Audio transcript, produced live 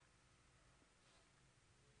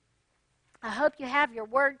I hope you have your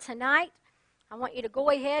word tonight. I want you to go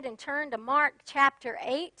ahead and turn to Mark chapter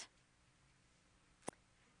 8.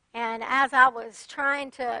 And as I was trying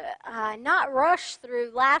to not rush through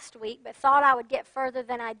last week, but thought I would get further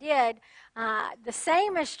than I did, the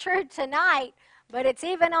same is true tonight, but it's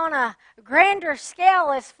even on a grander scale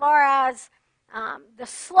as far as the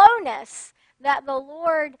slowness that the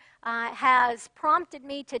Lord has prompted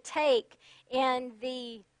me to take in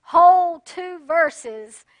the whole 2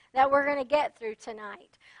 verses that we're going to get through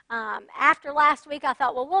tonight. After last week, I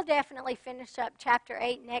thought, well, we'll definitely finish up chapter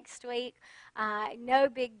 8 next week. No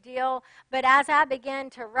big deal. But as I began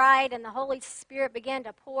to write and the Holy Spirit began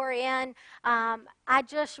to pour in, I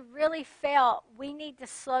just really felt we need to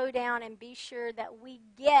slow down and be sure that we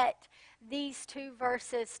get these 2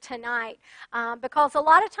 verses tonight. Because a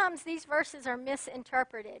lot of times these verses are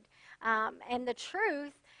misinterpreted. And the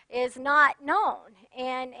truth is not known.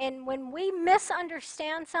 And when we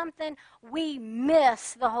misunderstand something, we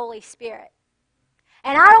miss the Holy Spirit.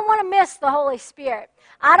 And I don't want to miss the Holy Spirit.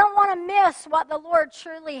 I don't want to miss what the Lord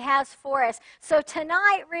truly has for us. So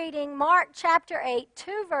tonight, reading Mark chapter 8,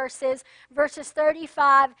 2 verses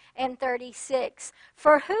 35 and 36.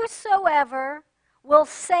 For whosoever will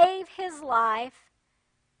save his life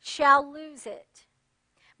shall lose it.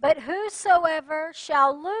 But whosoever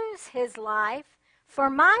shall lose his life for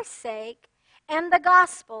my sake and the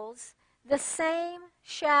gospel's, the same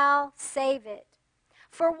shall save it.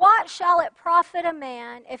 For what shall it profit a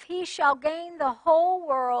man if he shall gain the whole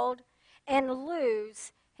world and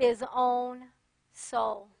lose his own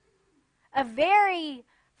soul? A very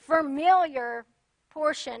familiar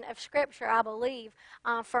portion of Scripture, I believe,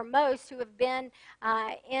 for most who have been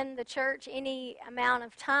in the church any amount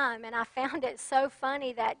of time. And I found it so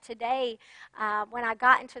funny that today, when I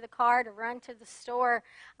got into the car to run to the store,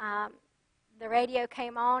 the radio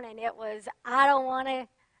came on and it was, I don't want to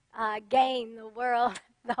gain the world,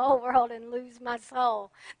 the whole world, and lose my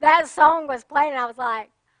soul. That song was playing and I was like,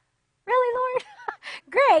 really, Lord?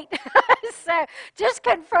 Great. So just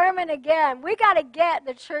confirming again, we got to get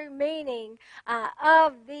the true meaning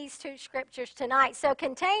of these 2 scriptures tonight. So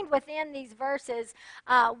contained within these verses,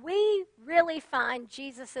 we really find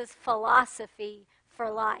Jesus' philosophy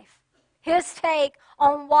for life. His take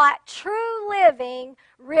on what true living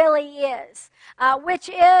really is, which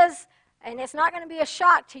is, and it's not going to be a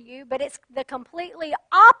shock to you, but it's the completely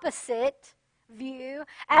opposite view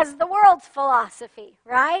as the world's philosophy,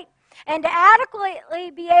 right? And to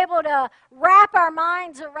adequately be able to wrap our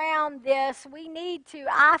minds around this, we need to,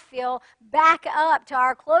 I feel, back up to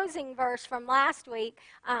our closing verse from last week,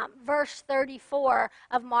 verse 34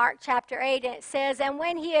 of Mark chapter 8. And it says, And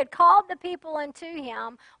when he had called the people unto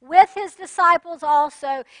him, with his disciples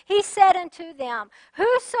also, he said unto them,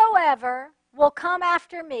 Whosoever will come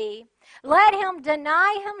after me, let him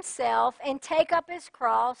deny himself and take up his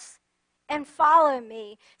cross and follow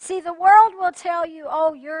me. See, the world will tell you,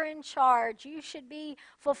 oh, you're in charge. You should be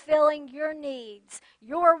fulfilling your needs,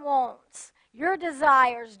 your wants, your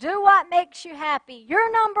desires. Do what makes you happy. You're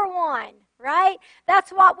number one, right?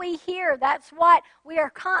 That's what we hear. That's what we are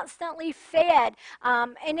constantly fed.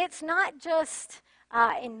 And it's not just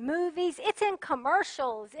in movies. It's in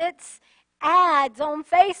commercials. It's ads on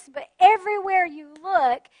Facebook. Everywhere you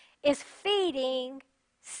look is feeding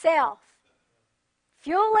self.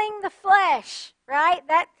 Fueling the flesh, right?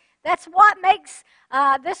 That's what makes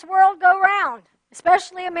this world go round,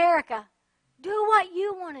 especially America. Do what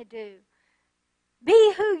you want to do.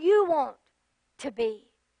 Be who you want to be,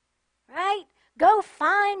 right? Go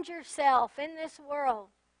find yourself in this world.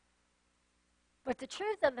 But the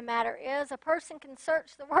truth of the matter is a person can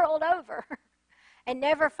search the world over and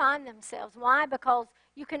never find themselves. Why? Because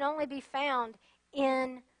you can only be found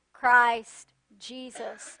in Christ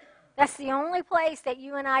Jesus. That's the only place that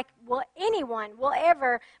you and anyone will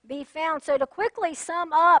ever be found. So to quickly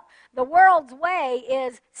sum up, the world's way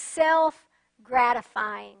is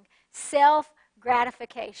self-gratifying,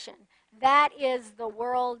 self-gratification. That is the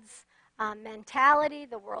world's mentality,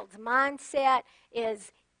 the world's mindset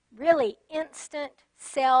is really instant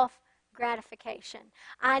self-gratification.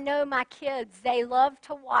 I know my kids, they love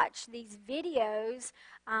to watch these videos.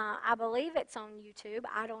 I believe it's on YouTube.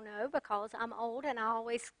 I don't know because I'm old and I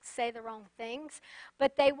always say the wrong things.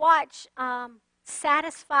 But they watch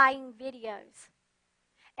satisfying videos.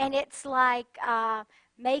 And it's like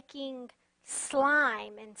making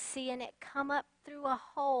slime and seeing it come up through a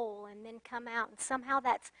hole and then come out. And somehow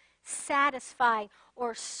that's satisfying.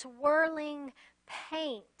 Or swirling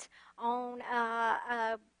paint on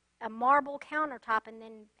a marble countertop and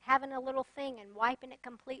then having a little thing and wiping it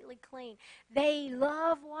completely clean. They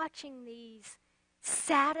love watching these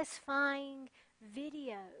satisfying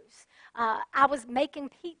videos. I was making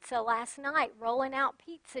pizza last night, rolling out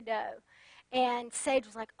pizza dough. And Sage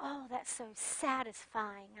was like, "Oh, that's so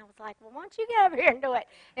satisfying." I was like, "Well, why don't you get over here and do it?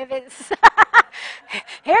 If it's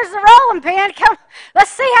here's the rolling pin. Come,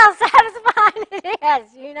 let's see how satisfying it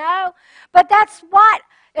is, you know." But that's what,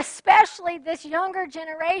 especially this younger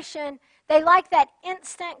generation, they like that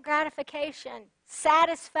instant gratification,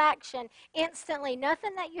 satisfaction, instantly.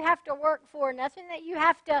 Nothing that you have to work for, nothing that you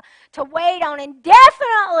have to wait on, and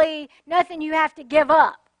definitely nothing you have to give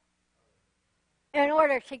up in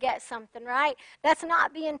order to get something, right? That's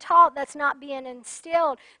not being taught. That's not being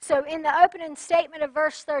instilled. So in the opening statement of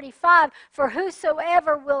verse 35, for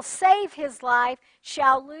whosoever will save his life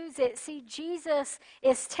shall lose it. See, Jesus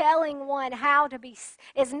is telling one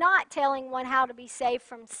is not telling one how to be saved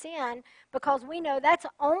from sin, because we know that's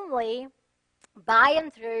only by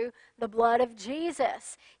and through the blood of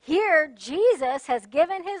Jesus. Here, Jesus has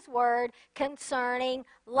given his word concerning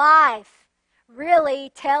life,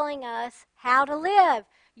 really telling us how to live.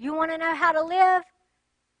 You want to know how to live?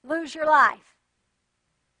 Lose your life.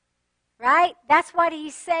 Right? That's what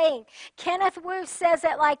he's saying. Kenneth Wu says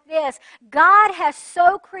it like this: God has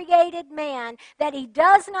so created man that he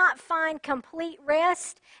does not find complete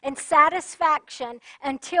rest and satisfaction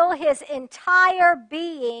until his entire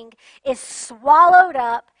being is swallowed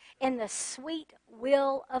up in the sweet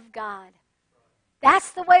will of God.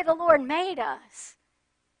 That's the way the Lord made us.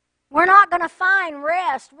 We're not going to find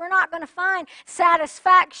rest. We're not going to find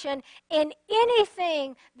satisfaction in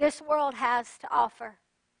anything this world has to offer.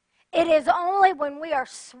 It is only when we are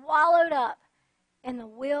swallowed up in the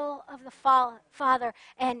will of the Father,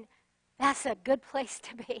 and that's a good place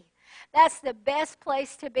to be. That's the best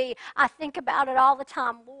place to be. I think about it all the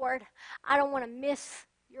time. Lord, I don't want to miss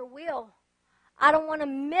your will. I don't want to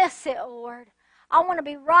miss it, Lord. I want to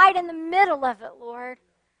be right in the middle of it, Lord.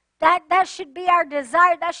 That should be our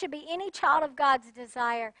desire. That should be any child of God's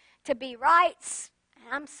desire, to be right,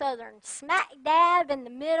 I'm Southern, smack dab in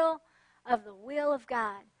the middle of the will of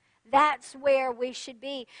God. That's where we should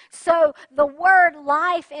be. So the word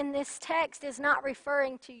life in this text is not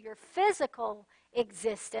referring to your physical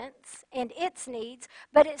existence and its needs,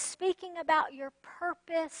 but it's speaking about your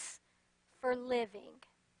purpose for living.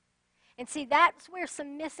 And see, that's where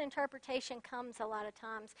some misinterpretation comes a lot of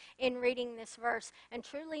times in reading this verse and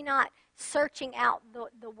truly not searching out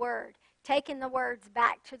the word, taking the words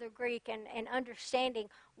back to the Greek and understanding,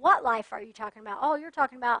 what life are you talking about? Oh, you're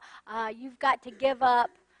talking about you've got to give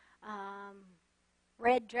up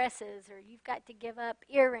red dresses, or you've got to give up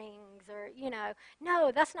earrings, or,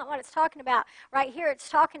 No, that's not what it's talking about. Right here, it's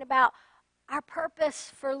talking about our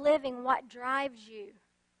purpose for living, what drives you,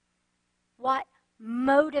 what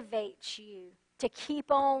motivates you to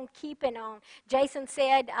keep on keeping on. Jason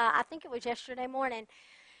said, I think it was yesterday morning,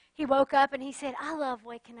 he woke up and he said, I love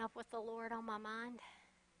waking up with the Lord on my mind.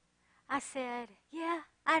 I said, yeah,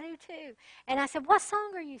 I do too. And I said, what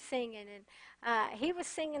song are you singing? And he was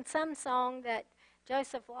singing some song that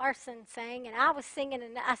Joseph Larson sang, and I was singing,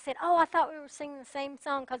 and I said, I thought we were singing the same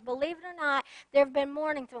song, because believe it or not, there have been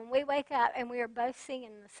mornings when we wake up and we are both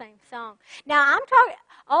singing the same song. Now, I'm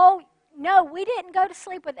talking, no, we didn't go to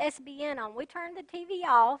sleep with SBN on. We turned the TV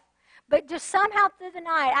off, but just somehow through the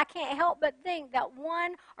night, I can't help but think that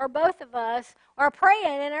one or both of us are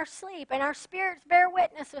praying in our sleep, and our spirits bear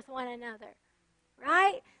witness with one another,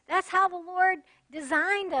 right? That's how the Lord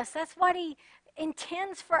designed us. That's what he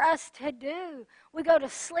intends for us to do. We go to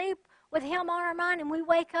sleep with him on our mind, and we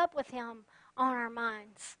wake up with him on our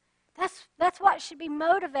minds. That's what should be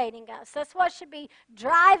motivating us. That's what should be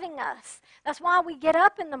driving us. That's why we get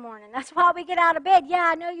up in the morning. That's why we get out of bed. Yeah,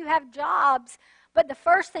 I know you have jobs, but the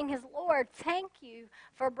first thing is, Lord, thank you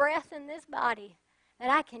for breath in this body, that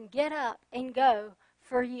I can get up and go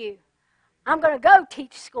for you. I'm going to go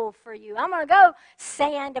teach school for you. I'm going to go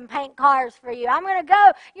sand and paint cars for you. I'm going to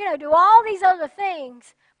go, do all these other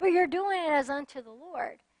things, but you're doing it as unto the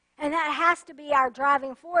Lord. And that has to be our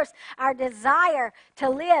driving force, our desire to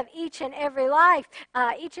live each and every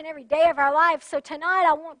day of our life. So tonight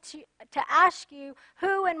I want to ask you,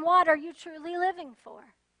 who and what are you truly living for?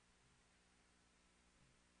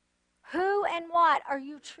 Who and what are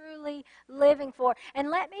you truly living for?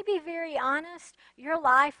 And let me be very honest, your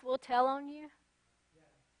life will tell on you.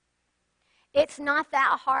 It's not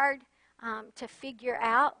that hard to figure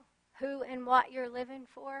out who and what you're living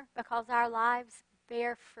for, because our lives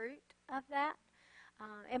bear fruit of that.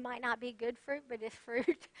 It might not be good fruit, but it's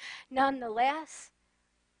fruit nonetheless.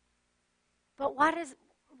 But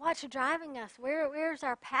what's driving us? Where's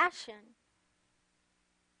our passion?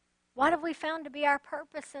 What have we found to be our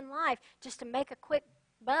purpose in life? Just to make a quick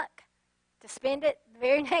buck? to spend it the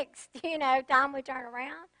very next, time we turn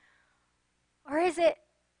around? Or is it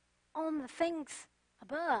on the things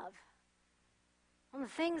above, on the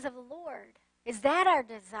things of the Lord? Is that our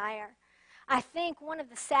desire? I think one of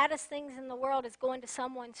the saddest things in the world is going to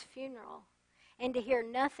someone's funeral and to hear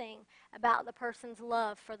nothing about the person's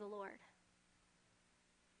love for the Lord.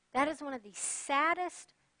 That is one of the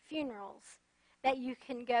saddest funerals that you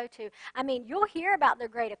can go to. I mean, you'll hear about their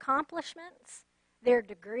great accomplishments, their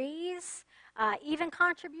degrees, even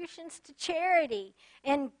contributions to charity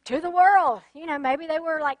and to the world. Maybe they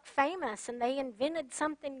were like famous and they invented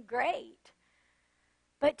something great.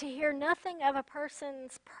 But to hear nothing of a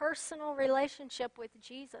person's personal relationship with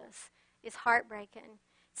Jesus is heartbreaking.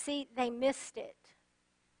 See, they missed it.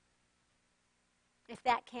 If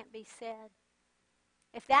that can't be said.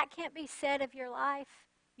 If that can't be said of your life,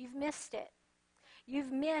 you've missed it.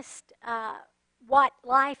 You've missed what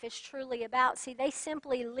life is truly about. See, they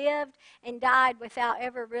simply lived and died without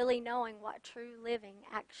ever really knowing what true living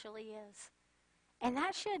actually is. And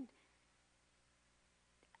that should,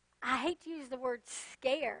 I hate to use the word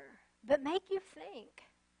scare, but make you think,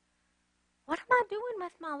 what am I doing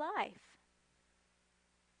with my life?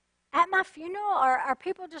 At my funeral, are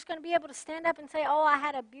people just going to be able to stand up and say, oh, I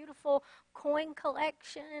had a beautiful coin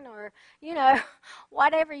collection, or,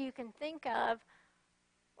 whatever you can think of?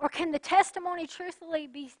 Or can the testimony truthfully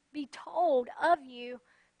be told of you,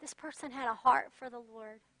 this person had a heart for the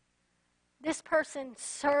Lord. This person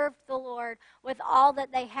served the Lord with all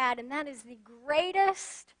that they had, and that is the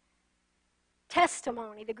greatest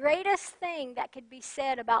testimony, the greatest thing that could be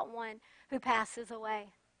said about one who passes away.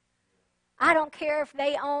 I don't care if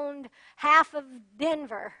they owned half of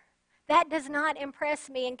Denver. That does not impress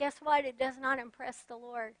me, and guess what? It does not impress the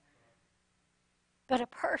Lord. But a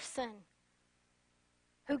person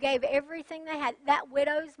who gave everything they had, that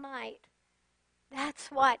widow's mite, that's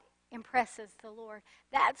what impresses the Lord.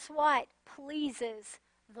 That's what pleases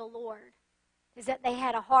the Lord, is that they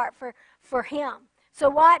had a heart for Him. So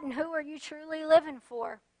what and who are you truly living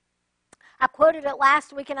for? I quoted it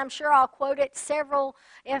last week, and I'm sure I'll quote it several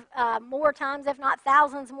more times, if not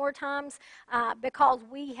thousands more times, because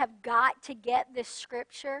we have got to get this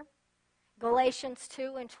scripture. Galatians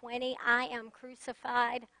 2:20, I am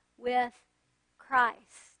crucified with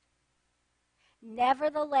Christ.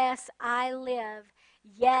 Nevertheless, I live,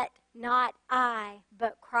 yet not I,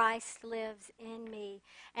 but Christ lives in me.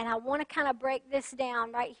 And I want to kind of break this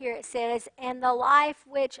down right here. It says, and the life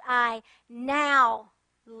which I now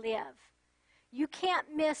live. You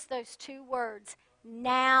can't miss those two words,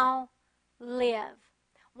 now live.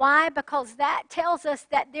 Why? Because that tells us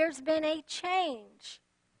that there's been a change.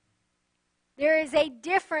 There is a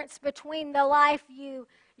difference between the life you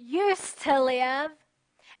used to live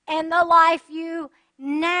and the life you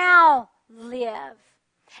now live.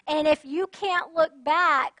 And if you can't look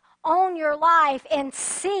back on your life and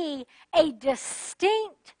see a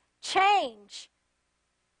distinct change,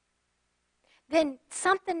 then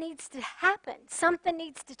something needs to happen. Something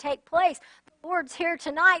needs to take place. The Lord's here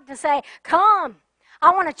tonight to say, come,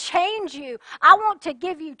 I want to change you. I want to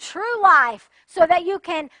give you true life so that you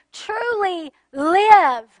can truly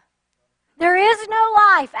live. There is no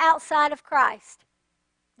life outside of Christ.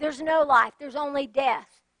 There's no life. There's only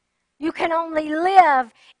death. You can only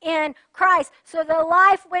live in Christ. So the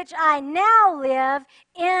life which I now live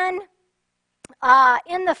in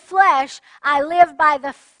the flesh, I live by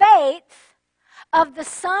the faith of the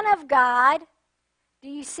Son of God. Do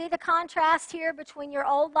you see the contrast here between your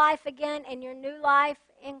old life again and your new life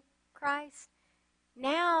in Christ?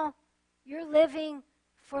 Now you're living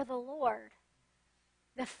for the Lord.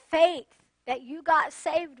 The faith that you got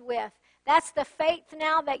saved with, that's the faith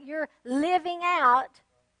now that you're living out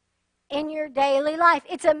in your daily life.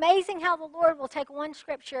 It's amazing how the Lord will take one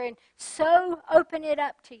scripture and so open it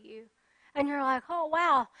up to you. And you're like, oh,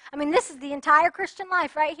 wow. I mean, this is the entire Christian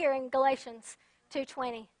life right here in Galatians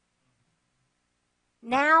 2:20.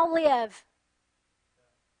 Now live.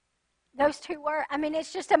 Those two words. I mean,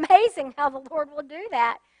 it's just amazing how the Lord will do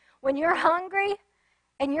that. When you're hungry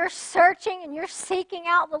and you're searching and you're seeking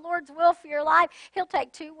out the Lord's will for your life, He'll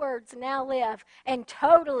take two words, now live, and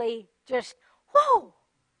totally just, whoa,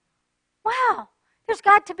 wow, there's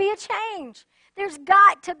got to be a change. There's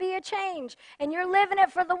got to be a change. And you're living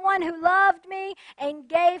it for the one who loved me and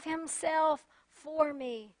gave Himself for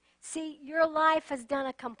me. See, your life has done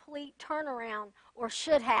a complete turnaround, or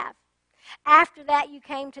should have. After that, you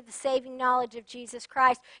came to the saving knowledge of Jesus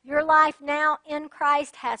Christ. Your life now in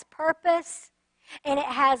Christ has purpose, and it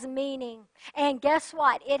has meaning. And guess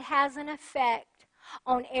what? It has an effect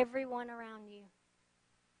on everyone around you.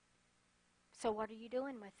 So what are you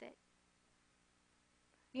doing with it?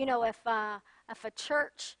 You know, if a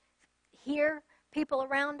church here, people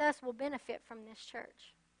around us will benefit from this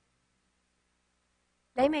church.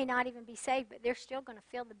 They may not even be saved, but they're still going to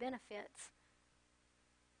feel the benefits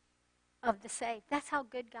of the saved. That's how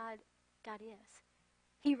good God is.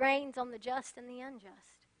 He reigns on the just and the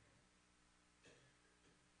unjust.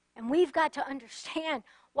 And we've got to understand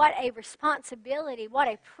what a responsibility, what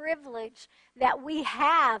a privilege that we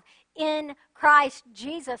have in Christ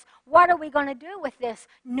Jesus. What are we going to do with this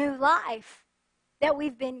new life that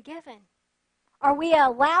we've been given? Are we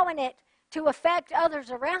allowing it to affect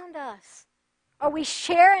others around us? Are we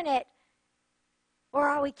sharing it? Or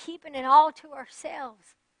are we keeping it all to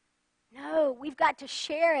ourselves? No, we've got to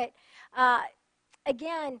share it.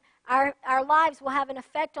 Again, our lives will have an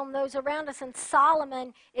effect on those around us, and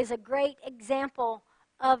Solomon is a great example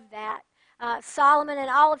of that. Solomon, in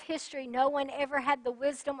all of history, no one ever had the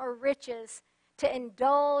wisdom or riches to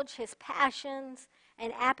indulge his passions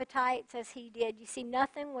and appetites as he did. You see,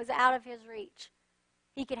 nothing was out of his reach.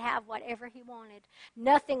 He could have whatever he wanted.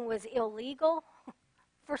 Nothing was illegal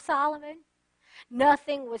for Solomon.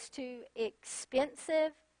 Nothing was too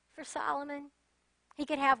expensive for Solomon. He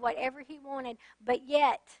could have whatever he wanted, but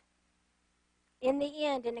yet, in the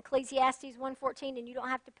end, in Ecclesiastes 1:14, and you don't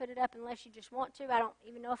have to put it up unless you just want to. I don't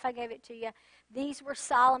even know if I gave it to you. These were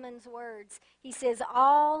Solomon's words. He says,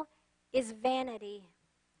 all is vanity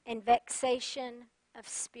and vexation of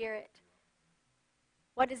spirit.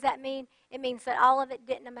 What does that mean? It means that all of it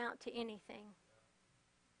didn't amount to anything.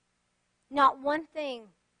 Not one thing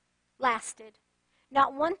lasted.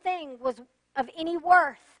 Not one thing was of any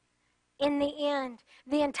worth in the end.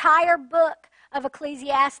 The entire book of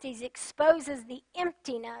Ecclesiastes exposes the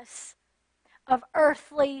emptiness of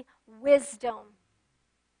earthly wisdom.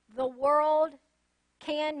 The world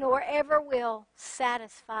can nor ever will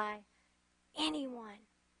satisfy anyone.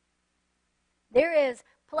 There is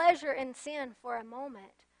pleasure in sin for a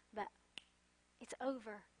moment, but it's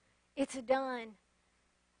over. It's done.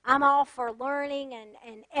 I'm all for learning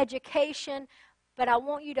and education, but I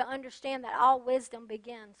want you to understand that all wisdom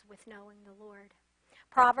begins with knowing the Lord.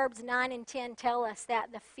 Proverbs 9 and 10 tell us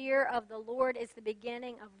that the fear of the Lord is the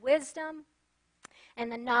beginning of wisdom,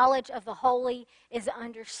 and the knowledge of the holy is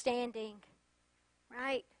understanding.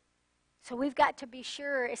 Right? So we've got to be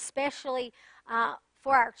sure, especially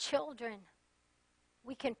for our children,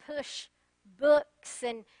 we can push books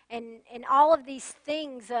and all of these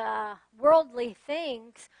things, worldly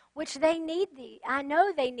things, which they need. I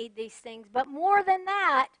know they need these things, but more than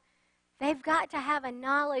that, they've got to have a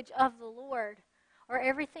knowledge of the Lord, or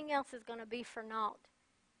everything else is going to be for naught.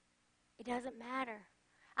 It doesn't matter.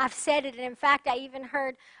 I've said it, and in fact, I even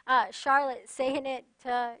heard Charlotte saying it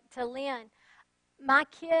to Lynn. My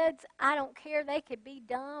kids, I don't care. They could be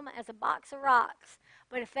dumb as a box of rocks,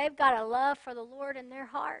 but if they've got a love for the Lord in their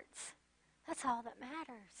hearts, that's all that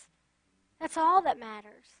matters. That's all that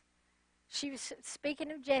matters. She was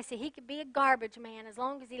speaking of Jesse. He could be a garbage man as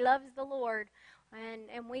long as he loves the Lord.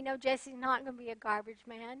 And we know Jesse's not going to be a garbage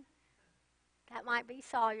man. That might be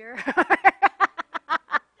Sawyer.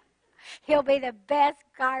 He'll be the best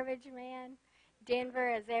garbage man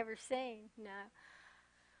Denver has ever seen. No.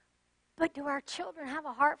 But do our children have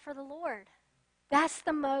a heart for the Lord? That's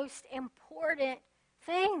the most important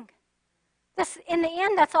thing. In the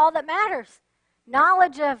end, that's all that matters.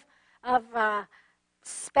 Knowledge of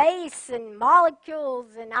space and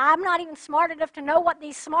molecules, and I'm not even smart enough to know what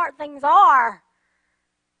these smart things are.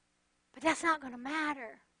 But that's not going to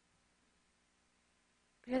matter.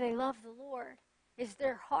 Do they love the Lord? Is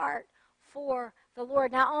their heart for the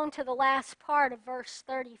Lord? Now on to the last part of verse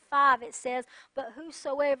 35. It says, but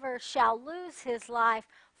whosoever shall lose his life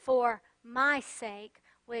for my sake,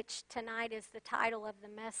 which tonight is the title of the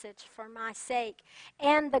message, for my sake,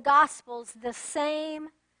 and the Gospels, the same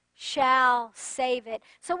shall save it.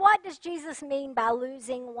 So what does Jesus mean by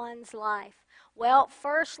losing one's life? Well,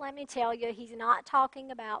 first let me tell you, he's not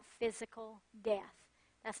talking about physical death.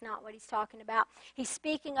 That's not what he's talking about. He's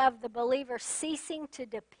speaking of the believer ceasing to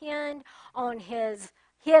depend on his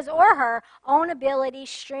or her own ability,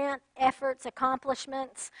 strength, efforts,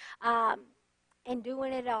 accomplishments, and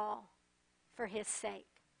doing it all for his sake,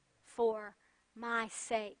 for my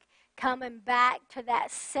sake. Coming back to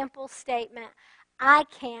that simple statement, I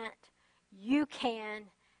can't, you can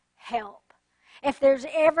help. If there's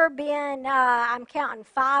ever been, I'm counting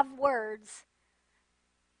 5 words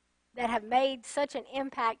that have made such an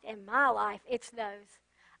impact in my life, it's those.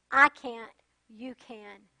 I can't, you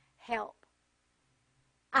can help.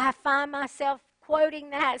 I find myself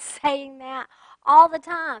quoting that, saying that all the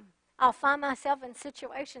time. I'll find myself in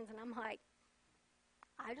situations and I'm like,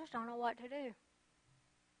 I just don't know what to do.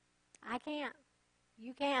 I can't.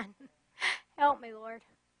 You can. Help me, Lord.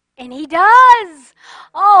 And He does.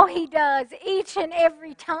 Oh, He does. Each and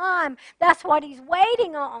every time. That's what He's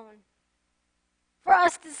waiting on. For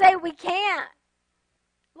us to say we can't.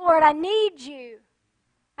 Lord, I need You.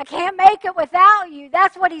 I can't make it without You.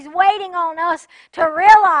 That's what He's waiting on us to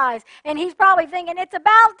realize. And He's probably thinking, it's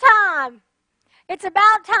about time. It's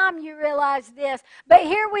about time you realize this. But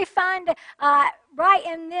here we find right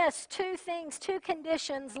in this two things, two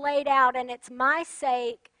conditions laid out, and it's my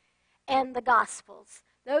sake and the Gospels.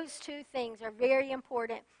 Those two things are very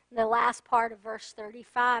important in the last part of verse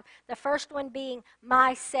 35. The first one being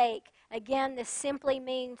my sake. Again, this simply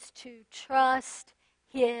means to trust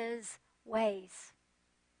His ways.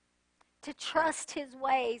 To trust His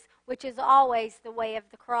ways, which is always the way of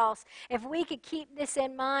the cross. If we could keep this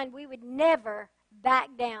in mind, we would never back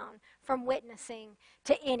down from witnessing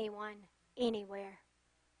to anyone, anywhere.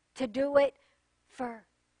 To do it for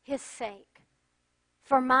His sake.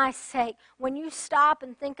 For my sake. When you stop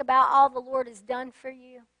and think about all the Lord has done for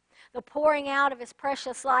you, the pouring out of His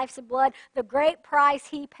precious life's blood, the great price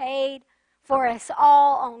He paid for us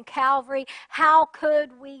all on Calvary, how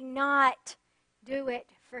could we not do it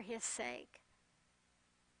for His sake?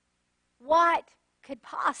 What could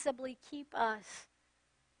possibly keep us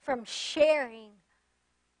from sharing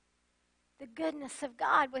the goodness of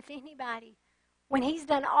God with anybody when He's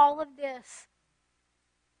done all of this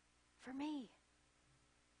for me?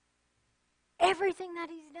 Everything that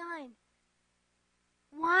He's done.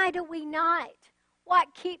 Why do we not?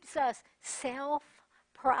 What keeps us? Self,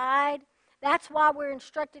 pride. That's why we're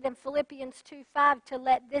instructed in Philippians 2:5 to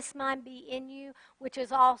let this mind be in you, which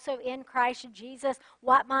is also in Christ Jesus.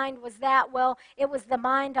 What mind was that? Well, it was the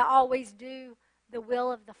mind to always do the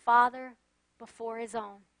will of the Father before His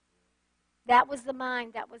own. That was the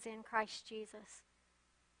mind that was in Christ Jesus.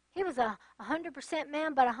 He was 100%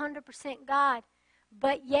 man, but 100% God.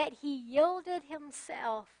 But yet He yielded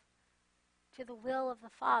Himself to the will of the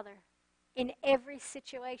Father in every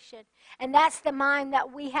situation. And that's the mind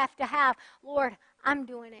that we have to have. Lord, I'm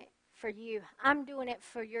doing it for You. I'm doing it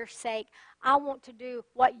for Your sake. I want to do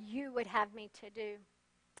what You would have me to do.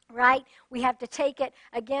 Right? We have to take it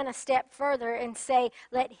again a step further and say,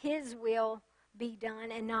 let His will be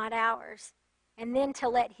done and not ours. And then to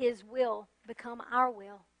let His will become our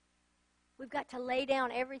will. We've got to lay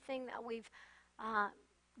down everything that we've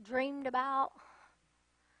dreamed about,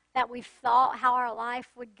 that we've thought how our life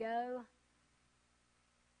would go.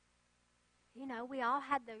 You know, we all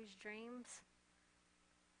had those dreams.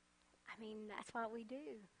 I mean, that's what we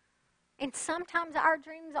do. And sometimes our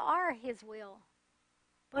dreams are His will.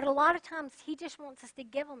 But a lot of times He just wants us to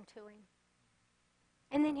give them to Him.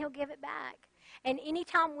 And then He'll give it back. And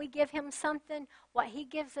anytime we give Him something, what He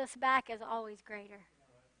gives us back is always greater.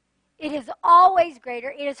 It is always greater.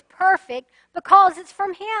 It is perfect because it's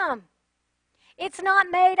from Him. It's not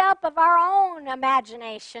made up of our own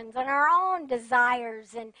imaginations and our own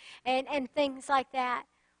desires and things like that.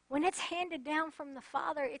 When it's handed down from the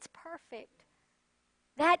Father, it's perfect.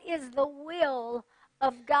 That is the will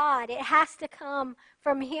of God. It has to come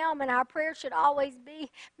from Him, and our prayer should always be,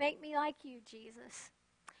 make me like You, Jesus.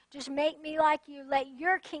 Just make me like You. Let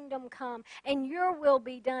Your kingdom come and Your will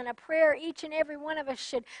be done. A prayer each and every one of us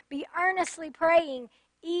should be earnestly praying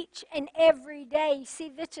each and every day. You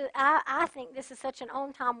see, I think this is such an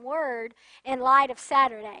on-time word in light of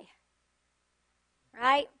Saturday.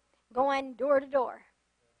 Right? Going door to door.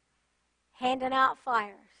 Handing out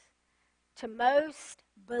flyers. To most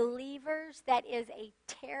believers, that is a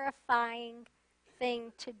terrifying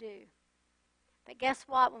thing to do. But guess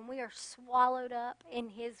what? When we are swallowed up in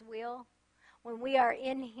His will, when we are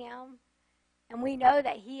in Him, and we know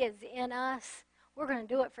that He is in us, we're going to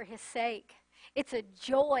do it for His sake. It's a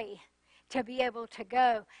joy to be able to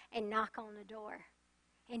go and knock on the door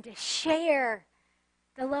and to share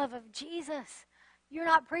the love of Jesus. You're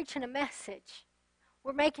not preaching a message.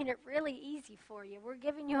 We're making it really easy for you. We're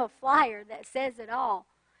giving you a flyer that says it all.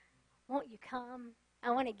 Won't you come? I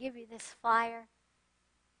want to give you this flyer.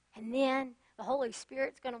 And then the Holy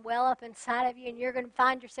Spirit's going to well up inside of you, and you're going to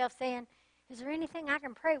find yourself saying, is there anything I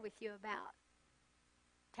can pray with you about?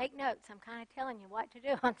 Take notes. I'm kind of telling you what to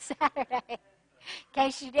do on Saturday, in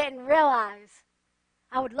case you didn't realize.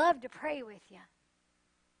 I would love to pray with you.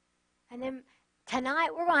 And then tonight,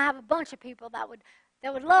 we're going to have a bunch of people that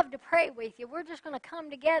would love to pray with you. We're just going to come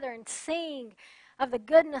together and sing of the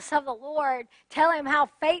goodness of the Lord. Tell Him how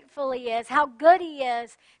faithful He is, how good He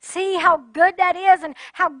is. See how good that is and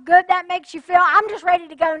how good that makes you feel. I'm just ready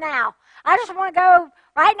to go now. I just want to go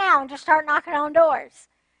right now and just start knocking on doors.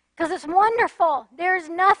 Because it's wonderful. There's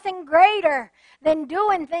nothing greater than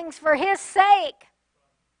doing things for His sake.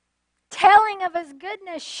 telling of His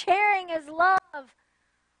goodness, sharing His love.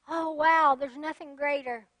 Oh, wow, there's nothing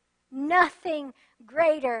greater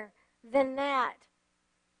than that.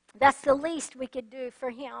 That's the least we could do for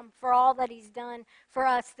Him, for all that He's done for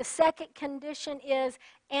us. The second condition is,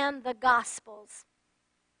 and the Gospels.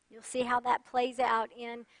 You'll see how that plays out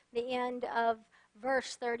in the end of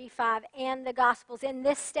verse 35, and the Gospels. In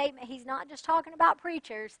this statement, He's not just talking about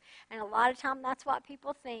preachers, and a lot of time that's what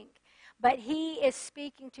people think, but He is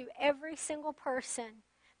speaking to every single person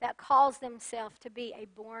that calls themselves to be a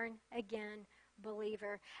born-again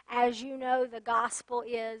believer. As you know, the gospel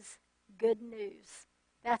is good news.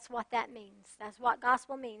 That's what that means. That's what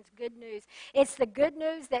gospel means, good news. It's the good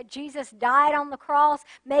news that Jesus died on the cross,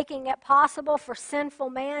 making it possible for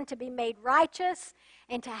sinful man to be made righteous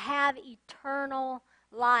and to have eternal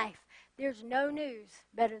life. There's no news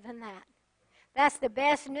better than that. That's the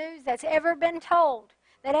best news that's ever been told,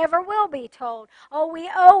 that ever will be told. Oh, we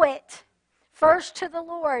owe it first to the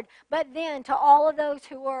Lord, but then to all of those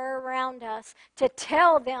who are around us, to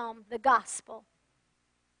tell them the gospel,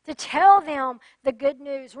 to tell them the good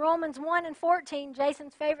news. Romans 1:14,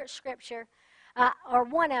 Jason's favorite scripture, or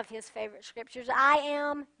one of his favorite scriptures. I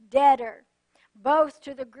am debtor, both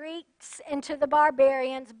to the Greeks and to the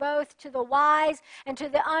barbarians, both to the wise and to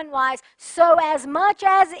the unwise. So as much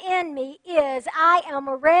as in me is, I am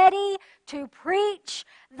ready to preach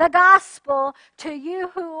the gospel to you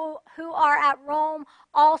who are at Rome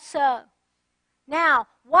also. Now,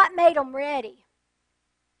 what made them ready?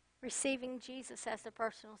 Receiving Jesus as the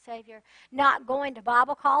personal Savior. Not going to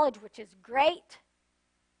Bible college, which is great.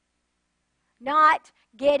 Not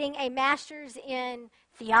getting a master's in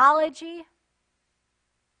theology.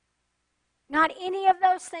 Not any of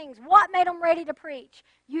those things. What made them ready to preach?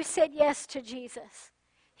 You said yes to Jesus.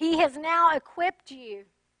 He has now equipped you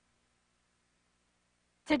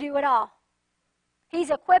to do it all.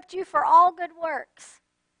 He's equipped you for all good works.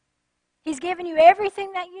 He's given you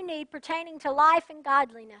everything that you need pertaining to life and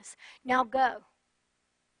godliness. Now go.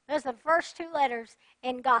 Those are the first two letters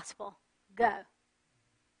in gospel. Go.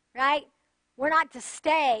 Right? We're not to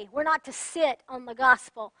stay. We're not to sit on the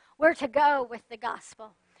gospel. We're to go with the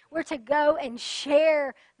gospel. We're to go and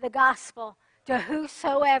share the gospel to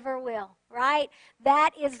whosoever will, right?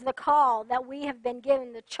 That is the call that we have been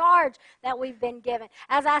given, the charge that we've been given.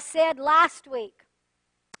 As I said last week,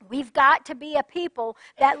 we've got to be a people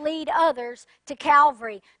that lead others to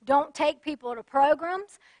Calvary. Don't take people to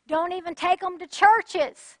programs. Don't even take them to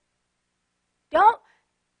churches.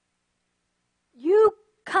 You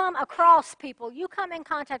come across people. You come in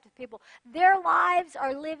contact with people. Their lives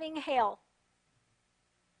are living hell.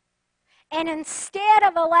 And instead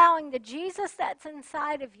of allowing the Jesus that's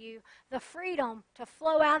inside of you, the freedom to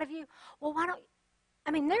flow out of you, well,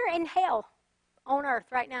 they're in hell on earth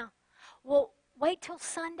right now. Well, wait till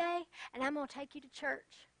Sunday and I'm going to take you to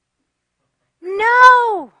church.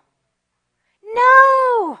 No!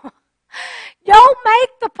 Don't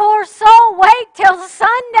make the poor soul wait till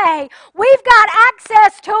Sunday. We've got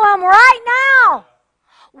access to them right now.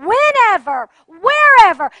 Whenever,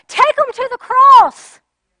 wherever, take them to the cross.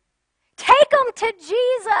 Take them to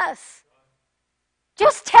Jesus.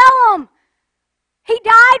 Just tell them He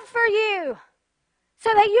died for you so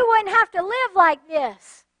that you wouldn't have to live like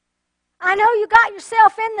this. I know you got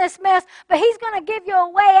yourself in this mess, but He's going to give you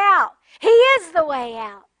a way out. He is the way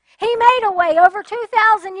out. He made a way over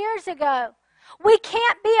 2,000 years ago. We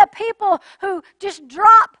can't be a people who just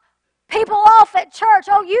drop people off at church.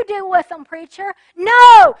 Oh, you deal with them, preacher.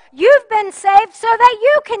 No, you've been saved so that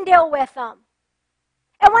you can deal with them.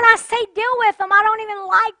 And when I say deal with them, I don't even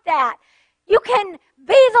like that. You can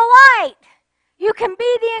be the light. You can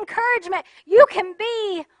be the encouragement. You can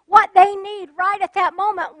be what they need right at that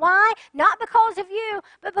moment. Why? Not because of you,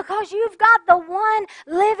 but because you've got the one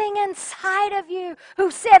living inside of you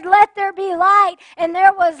who said, let there be light, and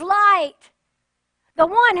there was light. The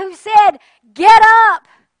one who said, get up,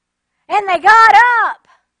 and they got up.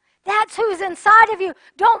 That's who's inside of you.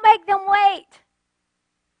 Don't make them wait.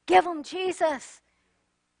 Give them Jesus.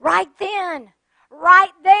 Right then,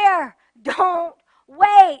 right there. Don't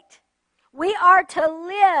wait. We are to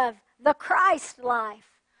live the Christ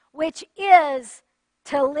life, which is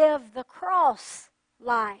to live the cross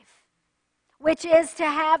life, which is to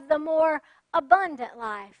have the more abundant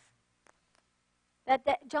life.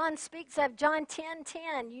 That John speaks of, John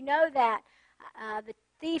 10:10. You know that. The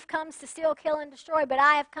thief comes to steal, kill, and destroy, but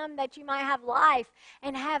I have come that you might have life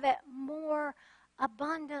and have it more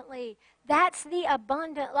abundantly. That's the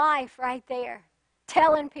abundant life right there.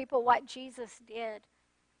 Telling people what Jesus did.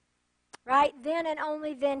 Right? Then and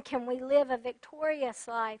only then can we live a victorious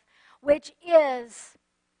life, which is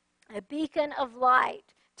a beacon of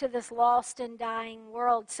light to this lost and dying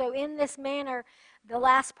world. So in this manner, the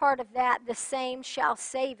last part of that, the same shall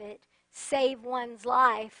save it, save one's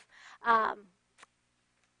life.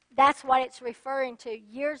 That's what it's referring to.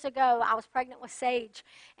 Years ago, I was pregnant with Sage,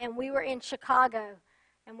 and we were in Chicago,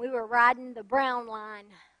 and we were riding the Brown line.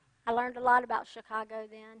 I learned a lot about Chicago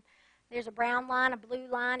then. There's a brown line, a blue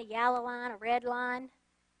line, a yellow line, a red line.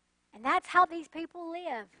 And that's how these people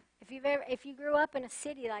live. If you grew up in a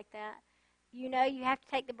city like that, you know you have to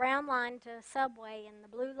take the brown line to Subway and the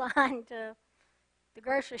blue line to the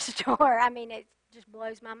grocery store. I mean, it just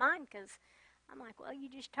blows my mind because I'm like, well, you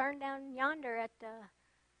just turn down yonder at the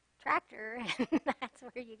tractor and that's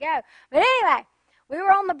where you go. But anyway, we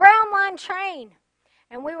were on the brown line train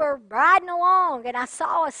and we were riding along and I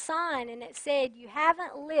saw a sign and it said, you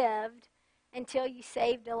haven't lived until you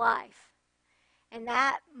saved a life. And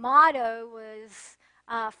that motto was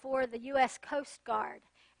for the U.S. Coast Guard.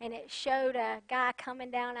 And it showed a guy coming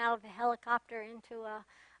down out of the helicopter into a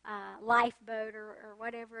lifeboat or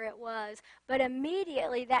whatever it was. But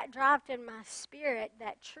immediately that dropped in my spirit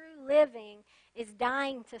that true living is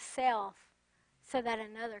dying to self so that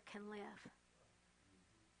another can live.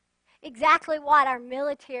 Exactly what our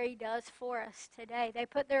military does for us today. They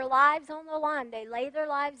put their lives on the line. They lay their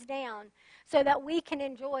lives down so that we can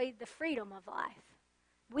enjoy the freedom of life.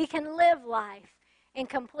 We can live life in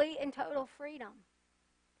complete and total freedom.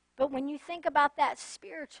 But when you think about that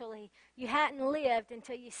spiritually, you hadn't lived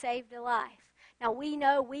until you saved a life. Now we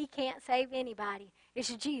know we can't save anybody.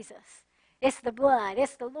 It's Jesus. It's the blood.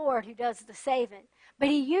 It's the Lord who does the saving. But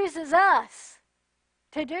He uses us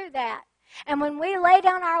to do that. And when we lay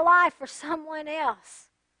down our life for someone else,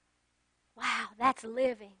 wow, that's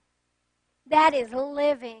living. That is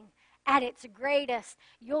living at its greatest.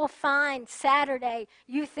 You'll find Saturday,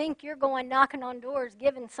 you think you're going knocking on doors,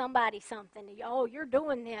 giving somebody something. Oh, you're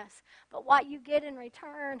doing this. But what you get in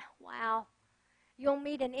return, wow. You'll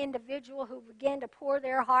meet an individual who begin to pour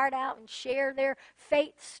their heart out and share their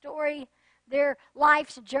faith story, their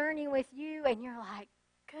life's journey with you, and you're like,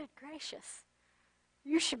 good gracious,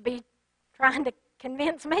 you should be trying to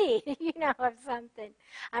convince me, of something.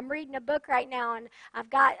 I'm reading a book right now, and I've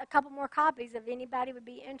got a couple more copies if anybody would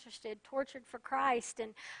be interested, Tortured for Christ,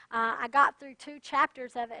 and I got through 2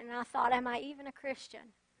 chapters of it, and I thought, am I even a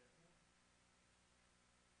Christian?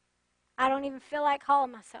 I don't even feel like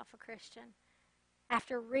calling myself a Christian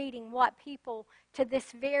after reading what people to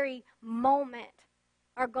this very moment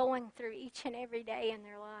are going through each and every day in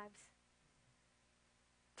their lives.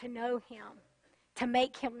 To know Him, to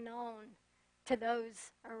make Him known to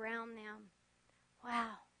those around them.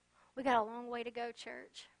 Wow, we got a long way to go,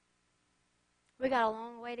 church. We got a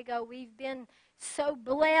long way to go. We've been so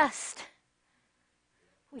blessed.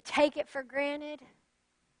 We take it for granted,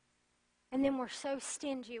 and then we're so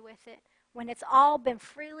stingy with it when it's all been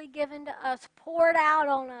freely given to us, poured out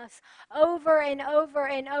on us over and over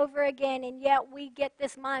and over again, and yet we get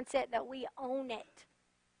this mindset that we own it.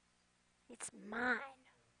 It's mine.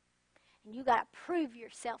 And you got to prove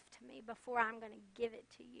yourself to me before I'm going to give it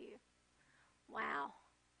to you. Wow.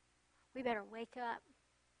 We better wake up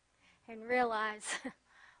and realize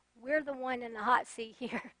we're the one in the hot seat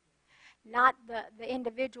here, not the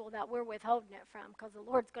individual that we're withholding it from, because the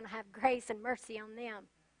Lord's going to have grace and mercy on them.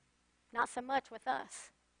 Not so much with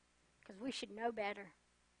us, because we should know better,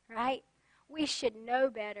 right? We should know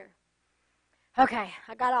better. Okay,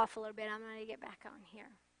 I got off a little bit. I'm going to get back on here.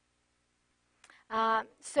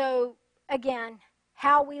 So, again,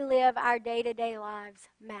 how we live our day-to-day lives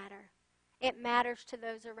matter. It matters to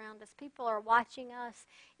those around us. People are watching us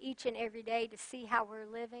each and every day to see how we're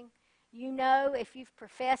living. You know, if you've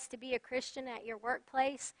professed to be a Christian at your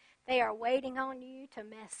workplace, they are waiting on you to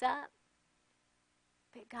mess up.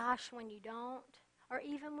 But gosh, when you don't, or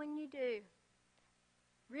even when you do,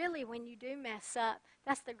 really when you do mess up,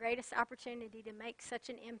 that's the greatest opportunity to make such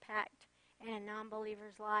an impact in a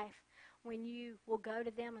non-believer's life. When you will go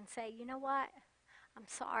to them and say, you know what, I'm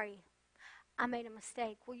sorry, I made a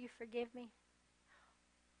mistake, will you forgive me?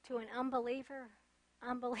 To an unbeliever,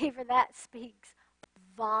 that speaks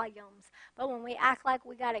volumes. But when we act like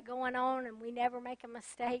we got it going on and we never make a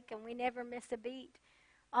mistake and we never miss a beat,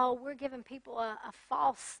 oh, we're giving people a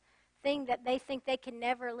false thing that they think they can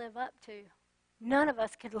never live up to. None of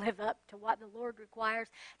us can live up to what the Lord requires.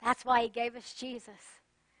 That's why He gave us Jesus.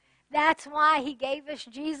 That's why He gave us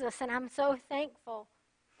Jesus, and I'm so thankful.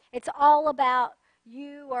 It's all about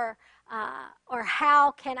you or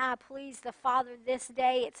how can I please the Father this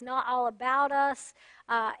day. It's not all about us.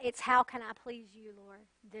 It's how can I please you, Lord,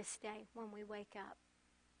 this day when we wake up.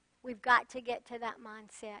 We've got to get to that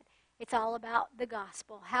mindset. It's all about the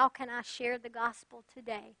gospel. How can I share the gospel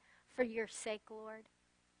today for your sake, Lord?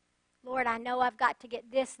 Lord, I know I've got to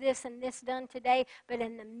get this, and this done today, but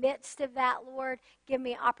in the midst of that, Lord, give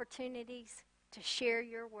me opportunities to share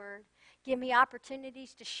your word. Give me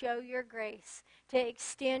opportunities to show your grace, to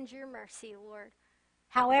extend your mercy, Lord.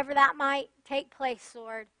 However that might take place,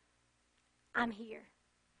 Lord, I'm here.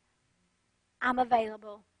 I'm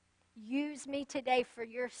available. Use me today for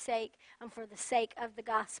your sake and for the sake of the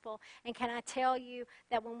gospel. And can I tell you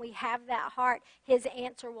that when we have that heart, his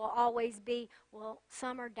answer will always be, well,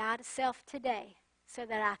 Summer, die to self today so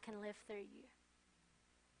that I can live through you.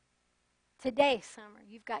 Today, Summer,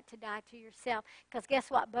 you've got to die to yourself. Because guess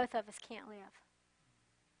what? Both of us can't live.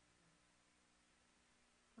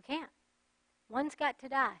 We can't. One's got to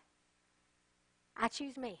die. I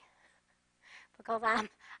choose me. Because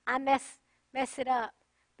I mess it up.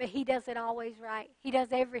 But he does it always right. He does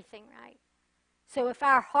everything right. So if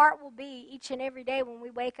our heart will be each and every day when we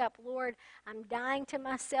wake up, Lord, I'm dying to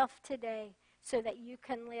myself today so that you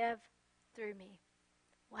can live through me.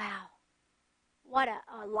 Wow. What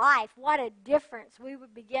a life. What a difference we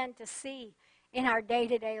would begin to see in our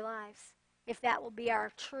day-to-day lives if that will be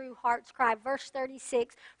our true heart's cry. Verse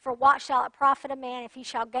 36, for what shall it profit a man if he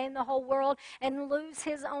shall gain the whole world and lose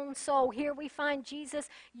his own soul? Here we find Jesus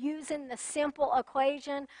using the simple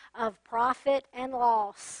equation of profit and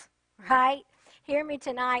loss, right? Hear me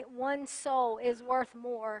tonight, one soul is worth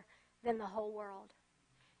more than the whole world.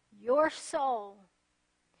 Your soul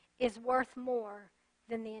is worth more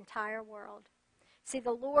than the entire world. See,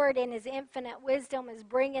 the Lord in his infinite wisdom is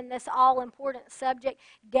bringing this all-important subject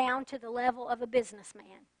down to the level of a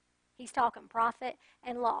businessman. He's talking profit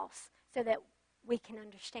and loss so that we can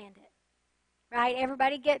understand it. Right?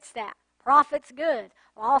 Everybody gets that. Profit's good.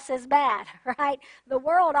 Loss is bad. Right? The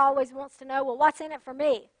world always wants to know, well, what's in it for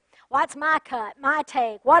me? What's my cut, my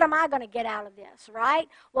take? What am I going to get out of this? Right?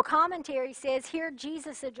 Well, commentary says here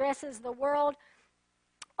Jesus addresses the world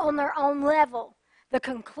on their own level. The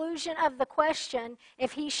conclusion of the question,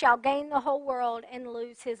 if he shall gain the whole world and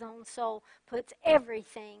lose his own soul, puts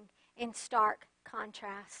everything in stark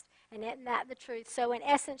contrast. And isn't that the truth? So in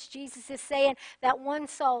essence, Jesus is saying that one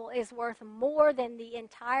soul is worth more than the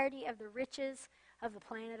entirety of the riches of the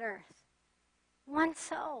planet Earth. One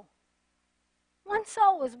soul. One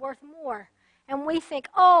soul is worth more. And we think,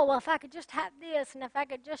 oh, well, if I could just have this and if I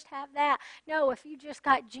could just have that. No, if you just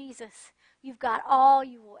got Jesus, you've got all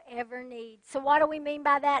you will ever need. So what do we mean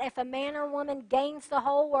by that? If a man or woman gains the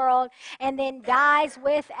whole world and then dies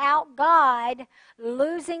without God,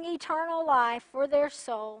 losing eternal life for their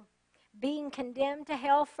soul, being condemned to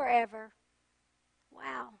hell forever,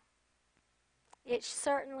 wow. It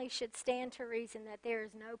certainly should stand to reason that there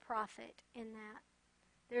is no profit in that.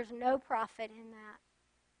 There's no profit in that.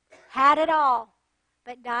 Had it all,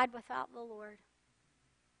 but died without the Lord.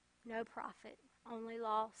 No profit, only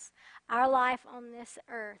loss. Our life on this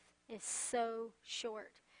earth is so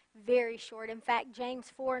short, very short. In fact,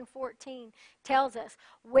 James 4:14 tells us,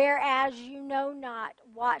 whereas you know not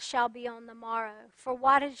what shall be on the morrow. For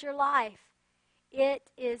what is your life? It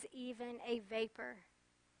is even a vapor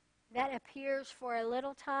that appears for a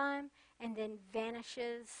little time and then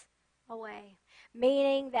vanishes away.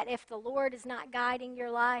 Meaning that if the Lord is not guiding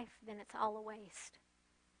your life, then it's all a waste.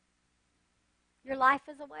 Your life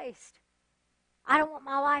is a waste. I don't want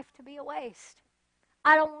my life to be a waste.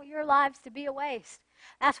 I don't want your lives to be a waste.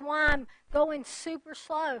 That's why I'm going super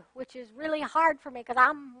slow, which is really hard for me because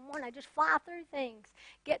I want to just fly through things,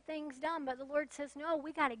 get things done. But the Lord says, no,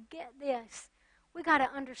 we got to get this. We got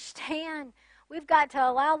to understand. We've got to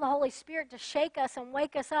allow the Holy Spirit to shake us and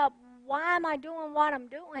wake us up. Why am I doing what I'm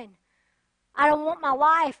doing? I don't want my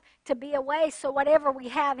life to be a waste. So whatever we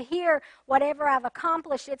have here, whatever I've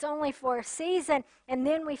accomplished, it's only for a season. And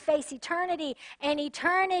then we face eternity. And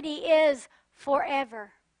eternity is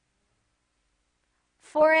forever.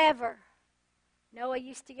 Forever. Noah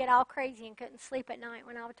used to get all crazy and couldn't sleep at night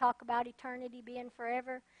when I would talk about eternity being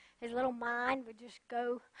forever. His little mind would just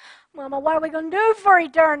go, Mama, what are we going to do for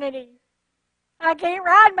eternity? I can't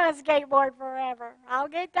ride my skateboard forever. I'll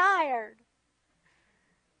get tired.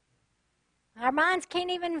 Our minds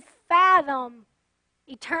can't even fathom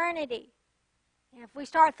eternity. And if we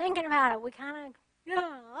start thinking about it, we kind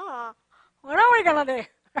of, what are we going to do,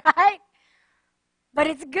 right? But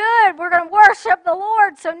it's good. We're going to worship the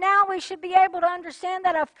Lord. So now we should be able to understand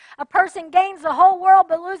that if a person gains the whole world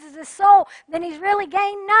but loses his soul, then he's really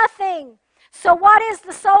gained nothing. So what is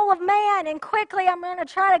the soul of man? And quickly I'm going to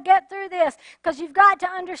try to get through this because you've got to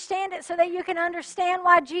understand it so that you can understand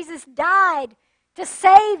why Jesus died. To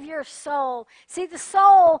save your soul. See, the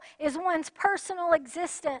soul is one's personal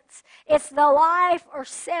existence. It's the life or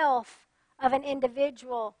self of an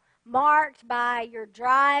individual. marked by your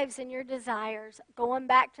drives and your desires. Going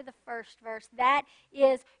back to the first verse, that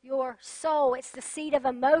is your soul. It's the seat of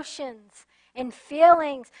emotions and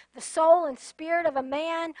feelings. The soul and spirit of a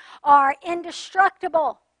man are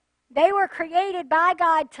indestructible. They were created by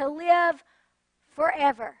God to live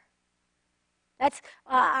forever. That's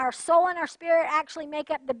our soul and our spirit actually make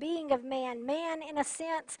up the being of man. Man, in a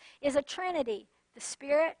sense, is a trinity: the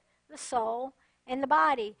spirit, the soul, and the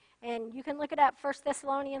body. And you can look it up, 1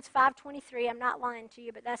 Thessalonians 5:23. I'm not lying to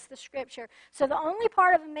you, but that's the scripture. So the only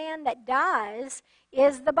part of a man that dies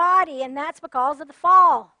is the body, and that's because of the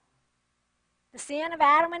fall. The sin of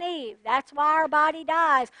Adam and Eve. That's why our body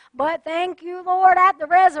dies. But thank you, Lord, at the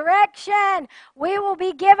resurrection, we will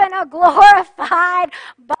be given a glorified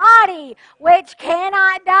body which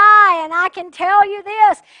cannot die. And I can tell you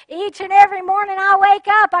this, each and every morning I wake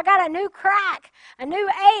up, I got a new crack, a new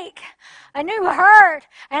ache, a new hurt,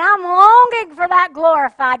 and I'm longing for that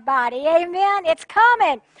glorified body. Amen. It's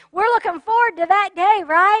coming. We're looking forward to that day,